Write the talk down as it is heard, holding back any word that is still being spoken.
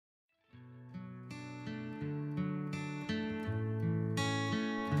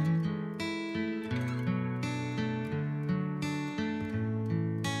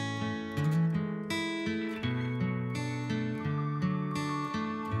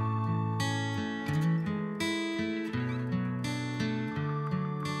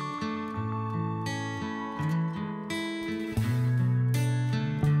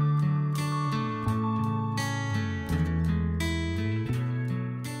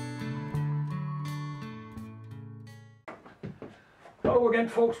Hello again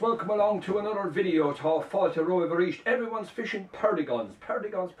folks, welcome along to another video. Tá fáilte roimh aríist. Everyone's fishing perdigons.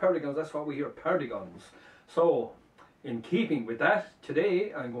 Perdigons, that's what we hear, perdigons. So, in keeping with that,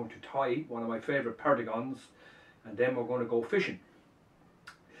 today I'm going to tie one of my favourite perdigons and then we're going to go fishing.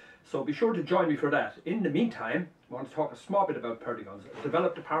 So be sure to join me for that. In the meantime, I want to talk a small bit about perdigons.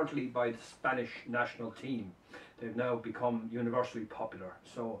 Developed apparently by the Spanish national team. They've now become universally popular.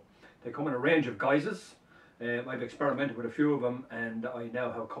 So, they come in a range of guises. I've experimented with a few of them and I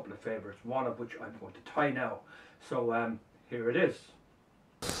now have a couple of favourites, one of which I'm going to tie now. So here it is.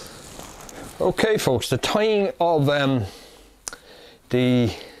 Okay folks, the tying of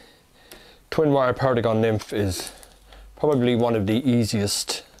the Twinwire Perdigon Nymph is probably one of the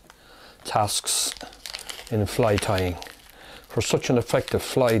easiest tasks in fly tying. For such an effective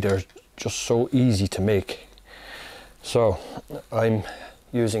fly, they're just so easy to make. So I'm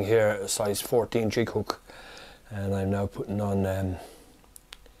using here a size 14 jig hook. And I'm now putting on a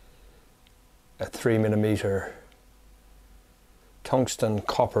 3mm tungsten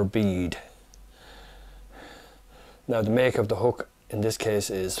copper bead. Now the make of the hook in this case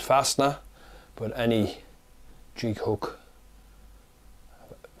is fastener, but any jig hook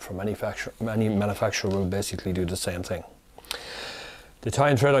from any manufacturer will basically do the same thing. The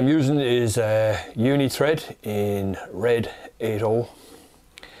tying thread I'm using is a uni thread in red 80,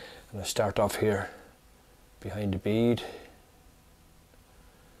 and I start off here behind the bead,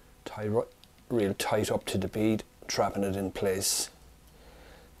 tie real tight up to the bead, trapping it in place.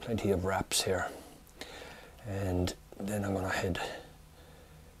 Plenty of wraps here, and then I'm going to head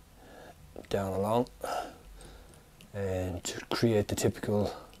down along and to create the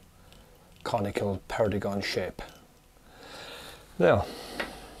typical conical perdigon shape. Now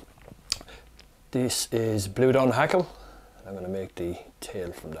this is blue down hackle. I'm going to make the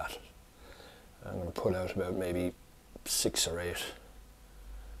tail from that. I'm going to pull out about maybe 6 or 8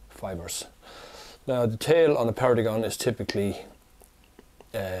 fibres. Now the tail on a perdigon is typically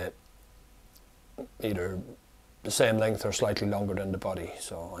either the same length or slightly longer than the body,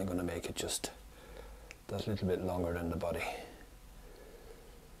 so I'm going to make it just that little bit longer than the body.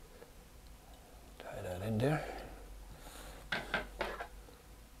 Tie that in there.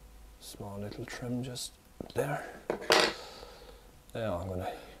 Small little trim just there. Now I'm going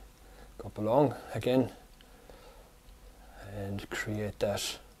to up along again and create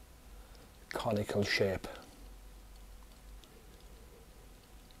that conical shape,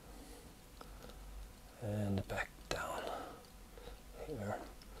 and back down here.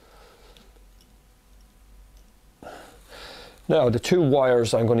 Now the two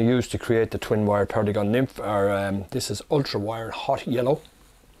wires I'm going to use to create the Twinwire Perdigon Nymph are this is ultra wire hot yellow,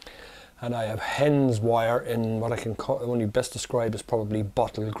 and I have hen's wire in what I can only best describe as probably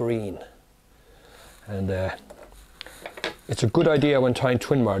bottle green. And it's a good idea when tying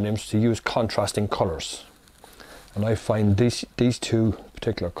Twinwire nymphs to use contrasting colours. And I find these two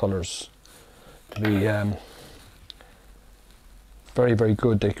particular colours to be very, very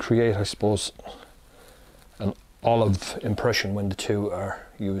good. They create, I suppose, an olive impression when the two are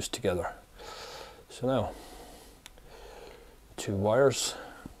used together. So now, 2 wires.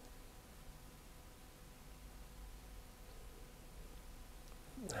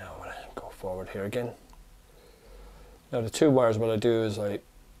 Now I'm going to go forward here again. Now the 2 wires, what I do is I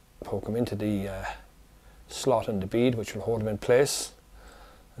poke them into the slot in the bead, which will hold them in place,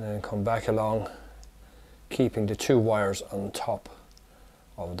 and then come back along, keeping the 2 wires on top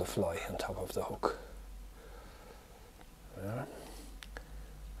of the fly, on top of the hook. There.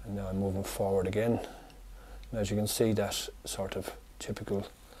 And now I'm moving forward again, and as you can see, that sort of typical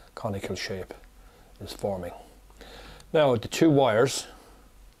conical shape is forming. Now the 2 wires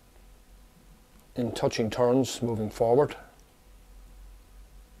in touching turns moving forward.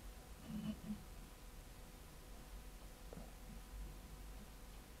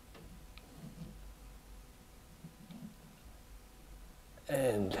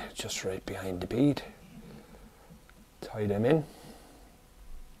 And just right behind the bead, tie them in,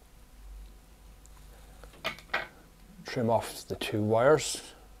 trim off the 2 wires.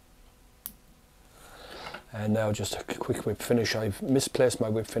 And now just a quick whip finish. I've misplaced my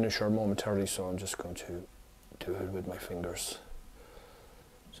whip finisher momentarily, so I'm just going to do it with my fingers.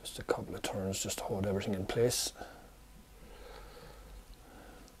 Just a couple of turns just to hold everything in place.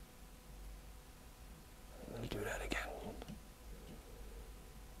 I'll do that again.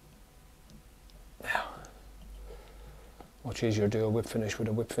 Now, much easier to do a whip finish with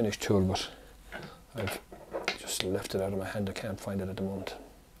a whip finish tool, but I've just left it out of my hand. I can't find it at the moment.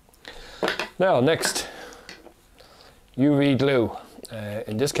 Now next, UV glue.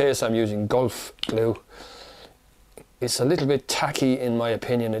 In this case I'm using Gulf glue It's a little bit tacky in my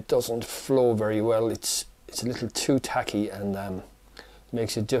opinion. It doesn't flow very well. It's a little too tacky and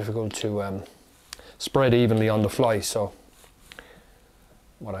makes it difficult to spread evenly on the fly. So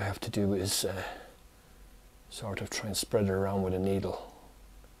what I have to do is sort of try and spread it around with a needle.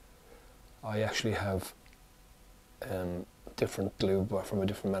 I actually have different glue but from a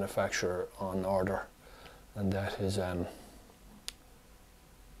different manufacturer on order, and that is it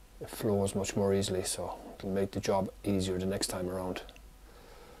flows much more easily, so it'll make the job easier the next time around.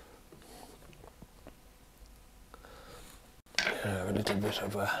 I have a little bit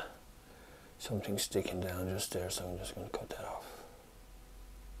of something sticking down just there, so I'm just going to cut that off.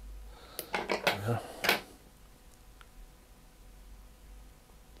 Yeah.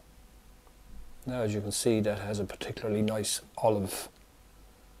 Now, as you can see, that has a particularly nice olive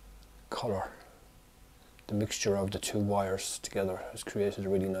colour. The mixture of the two wires together has created a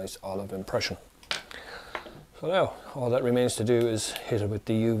really nice olive impression. So now, all that remains to do is hit it with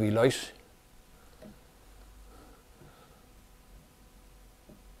the UV light.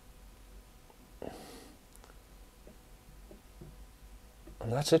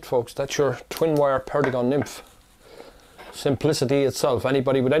 And that's it, folks. That's your Twinwire Perdigon Nymph. Simplicity itself.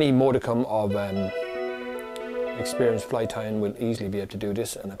 Anybody with any modicum of experienced fly tying will easily be able to do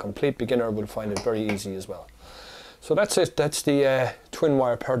this, and a complete beginner will find it very easy as well. So that's it. That's the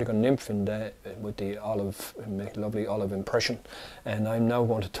Twinwire Perdigon Nymph with the olive, lovely olive impression. And I'm now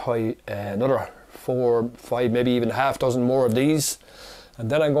going to tie another 4, 5, maybe even half dozen more of these,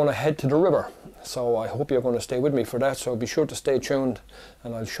 and then I'm going to head to the river. So I hope you're going to stay with me for that. So be sure to stay tuned,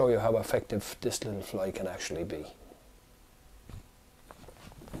 and I'll show you how effective this little fly can actually be.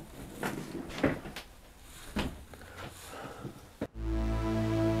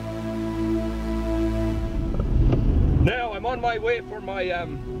 Now I'm on my way for my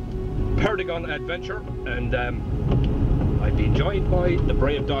Perdigon adventure, and I've been joined by the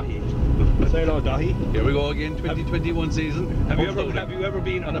brave Dahi. Say hello, Dahi. Here we go again, 2021 season. Have you ever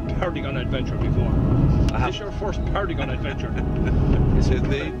been on a Perdigon adventure before? Is this your first Perdigon adventure? Yes,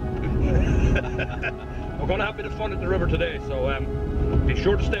 indeed. We're going to have a bit of fun at the river today, so be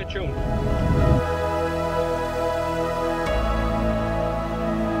sure to stay tuned.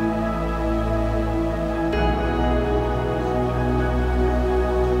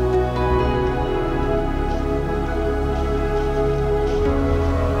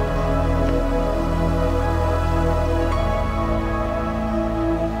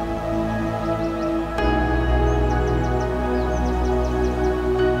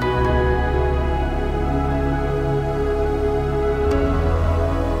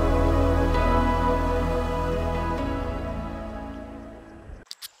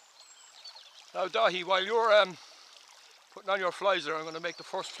 Now Dahi, while you're putting on your flies there, I'm going to make the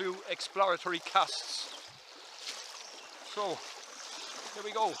first few exploratory casts. So, here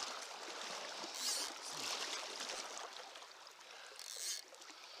we go.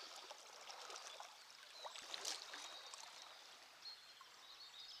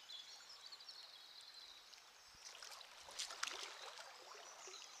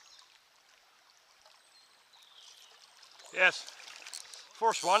 Yes,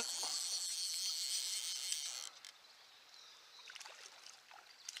 first one.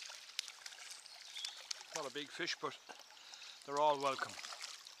 Not a big fish, but they're all welcome.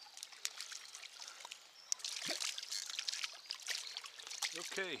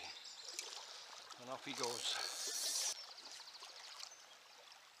 Okay, and off he goes.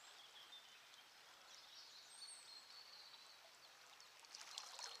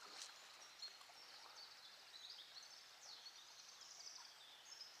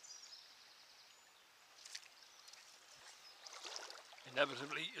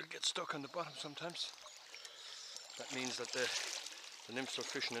 Inevitably, you'll get stuck on the bottom sometimes. That means that the nymphs are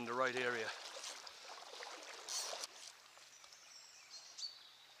fishing in the right area.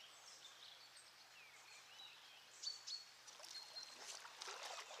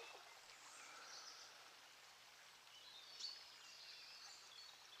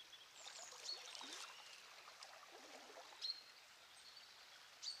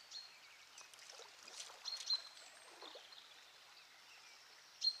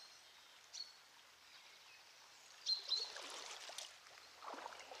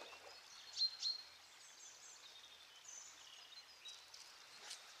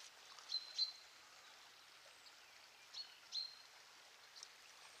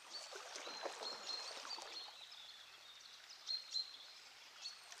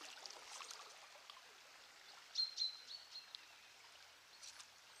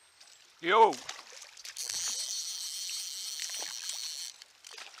 Yo!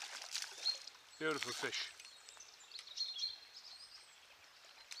 Beautiful fish.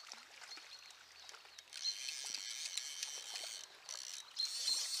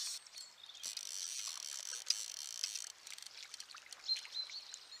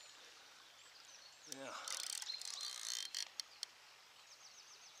 Yeah.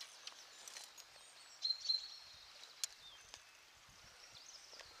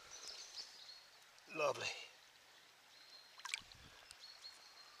 Lovely.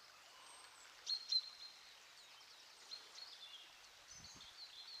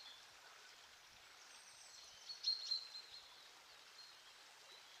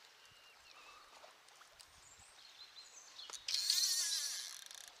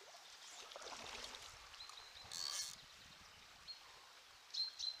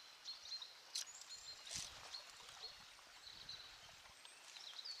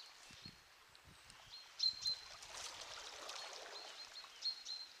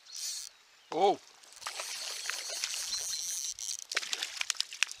 Oh!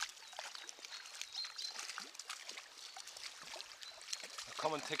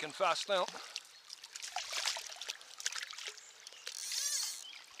 Coming thick and fast now.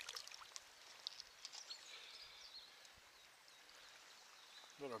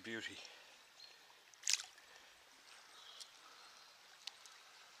 Another beauty.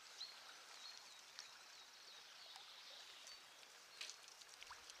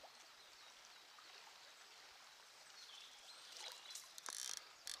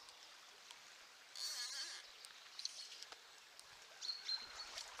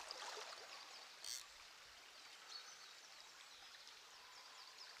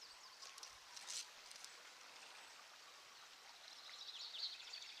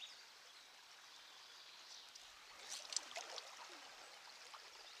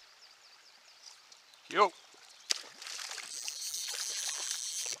 Yo!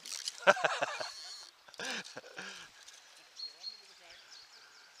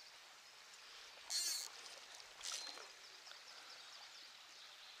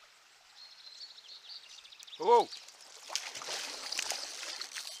 Whoa!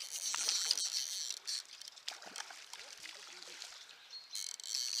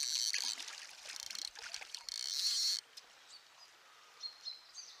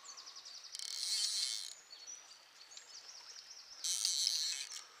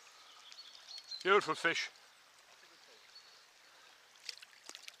 Beautiful fish.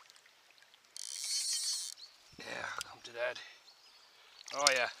 Yeah, come to that. Oh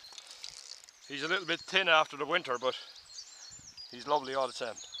yeah. He's a little bit thin after the winter, but he's lovely all the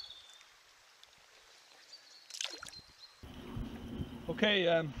time.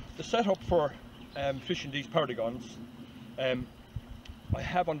 Okay, the setup for fishing these perdigons, I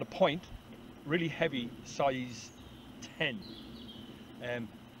have on the point really heavy size 10,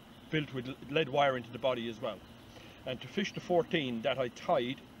 built with lead wire into the body as well. And to fish the 14 that I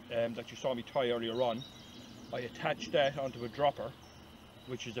tied, that you saw me tie earlier on, I attached that onto a dropper,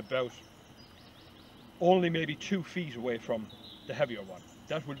 which is about only maybe 2 feet away from the heavier one.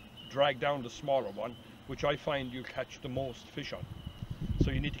 That will drag down the smaller one, which I find you catch the most fish on.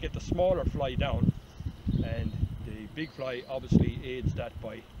 So you need to get the smaller fly down, and the big fly obviously aids that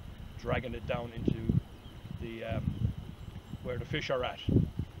by dragging it down into the where the fish are at.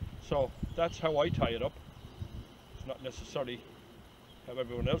 So that's how I tie it up. It's not necessarily how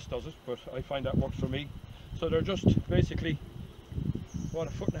everyone else does it, but I find that works for me. So they're just basically, what,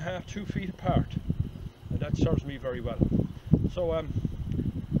 1.5 feet, 2 feet apart, and that serves me very well. So I'm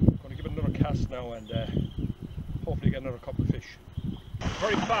going to give it another cast now and hopefully get another couple of fish.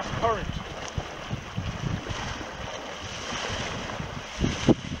 Very fast current.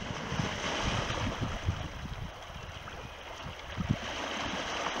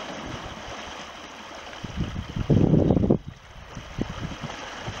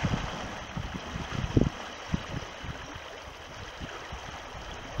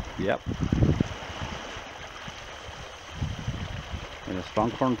 Yep. And a strong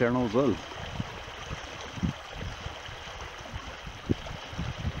current there now as well.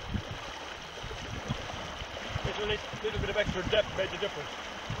 A little bit of extra depth made the difference.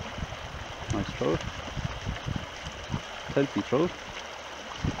 Nice trout. Healthy trout.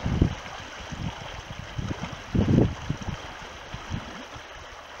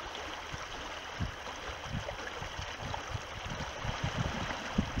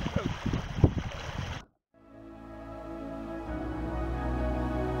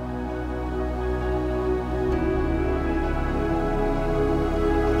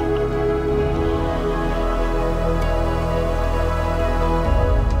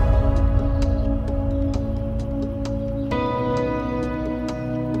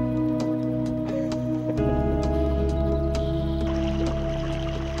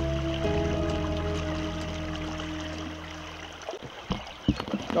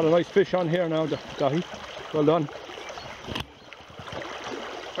 Got a nice fish on here now, Dahi. Well done.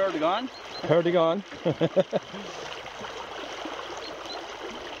 Perdigon. Perdigon.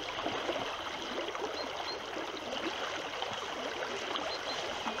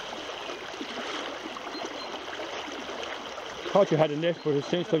 Thought you had a net, but it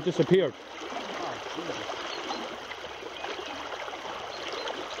seems to have disappeared.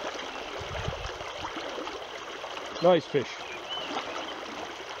 Nice fish.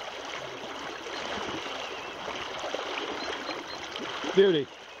 Beauty.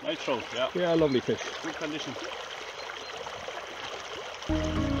 Nice trout, yeah. Yeah, lovely fish. Good condition.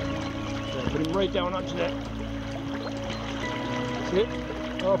 Put him right down onto that. That's it.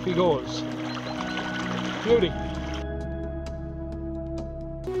 Off he goes. Beauty.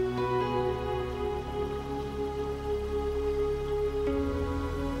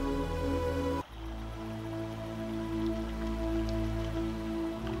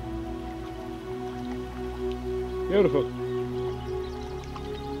 Beautiful.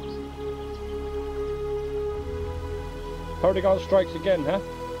 Perdigon strikes again, huh?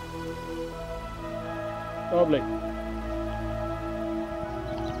 Lovely.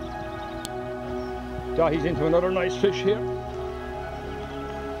 He's into another nice fish here.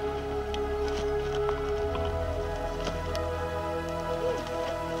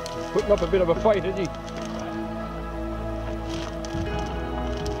 He's putting up a bit of a fight, isn't he?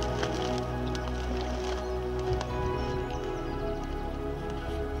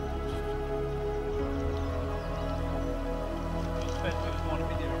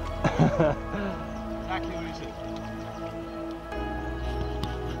 Exactly what he said.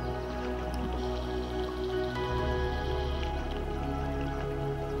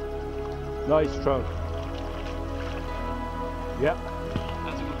 Nice trout. Yeah.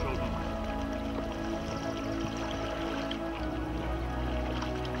 That's a good trout.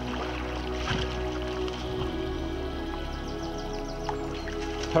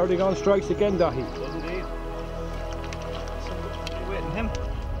 Perdigon strikes again, Dahi. Does indeed. Are you waiting him?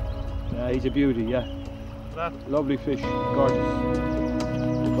 Yeah, he's a beauty, yeah. That. Lovely fish. Gorgeous.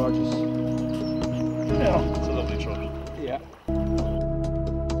 Gorgeous. Yeah. It's a lovely trout. Yeah.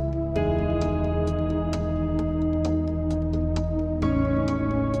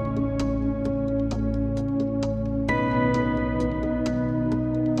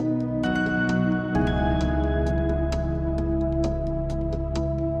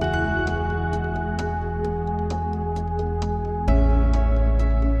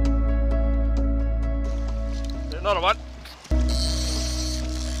 Another one.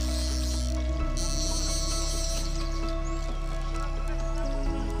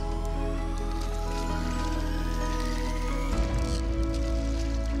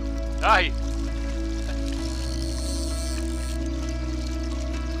 Aye.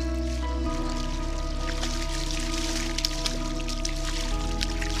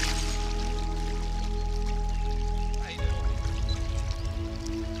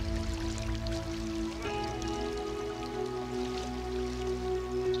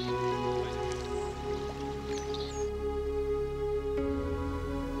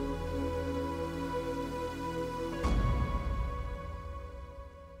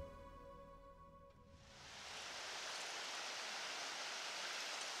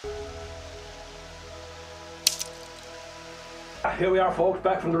 Here we are, folks,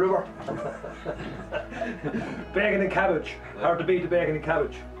 back from the river. Bacon and cabbage. Hard to beat the bacon and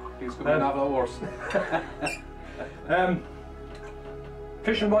cabbage. Things could be not worse.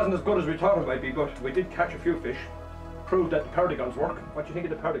 Fishing wasn't as good as we thought it might be, but we did catch a few fish. Proved that the perdigons work. What do you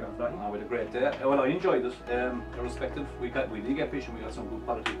think of the perdigons, Danny? We had a great day. Well, I enjoyed it. Irrespective, we did get fish and we got some good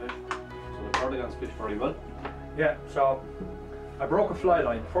quality fish. So the perdigons fished very well. Yeah, so I broke a fly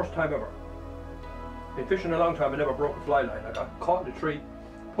line, first time ever. Been fishing a long time, I never broke a fly line. I got caught in a tree,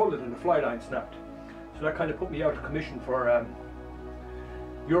 pulled it and the fly line snapped. So that kind of put me out of commission for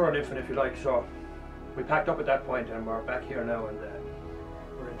Euro nymphing, if you like. So we packed up at that point and we're back here now and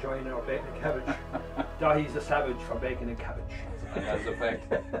we're enjoying our bacon and cabbage. Dahi's a savage for bacon and cabbage. That's a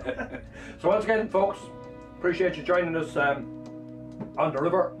fact. So once again, folks, appreciate you joining us on the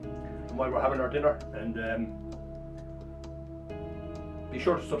river and while we're having our dinner. And be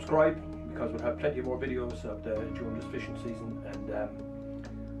sure to subscribe, because we'll have plenty more videos of during this fishing season.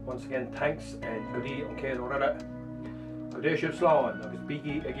 And once again, thanks and good day on Céad O'Rada. Good day, Ship Sloan, agus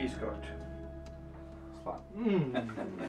Biggie a Giscot.